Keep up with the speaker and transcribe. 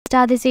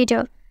star this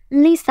video.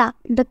 Lisa,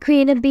 the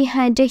queen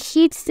behind the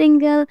hit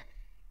single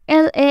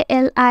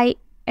LALISA,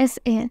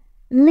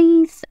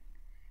 Lisa,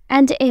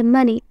 and a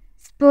money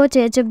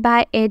spotted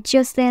by a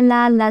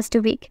Coachella last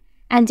week,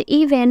 and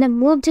even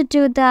moved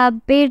to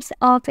the beats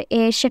of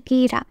a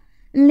Shakira.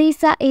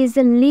 Lisa is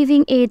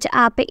living it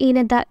up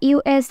in the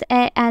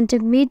USA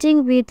and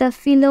meeting with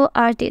fellow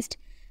artists.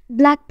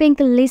 BLACKPINK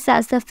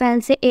Lisa's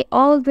fans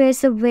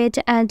always wait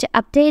and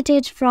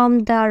updated from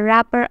the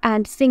rapper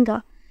and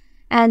singer.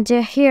 And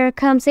here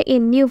comes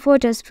in new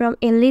photos from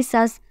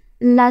Lisa's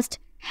last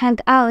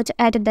hangout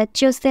at the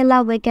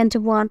Coachella weekend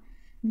one.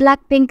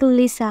 BLACKPINK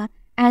Lisa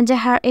and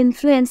her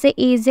influence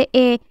is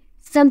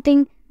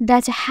something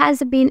that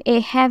has been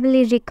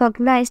heavily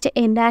recognized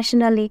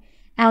nationally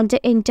and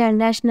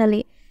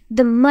internationally.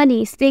 The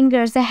money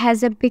singer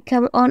has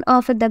become one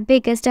of the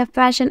biggest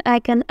fashion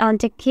icons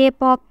and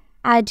K-pop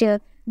idol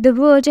the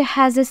world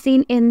has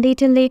seen in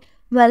Italy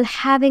while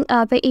having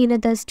up in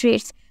the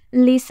streets.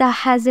 Lisa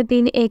has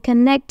been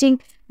connecting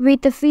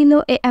with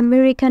fellow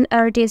American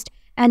artists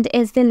and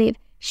is believed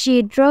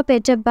she dropped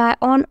it by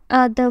on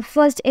the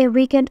first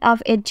weekend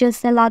of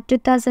Coachella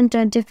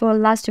 2024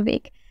 last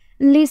week.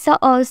 Lisa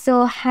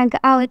also hung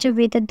out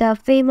with the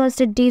famous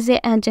DJ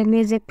and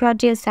music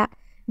producer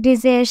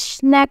DJ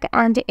Snack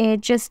and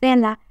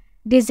Coachella.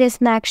 DJ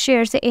Snack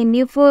shares a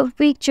new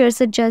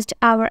pictures just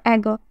hour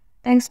ago.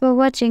 Thanks for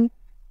watching.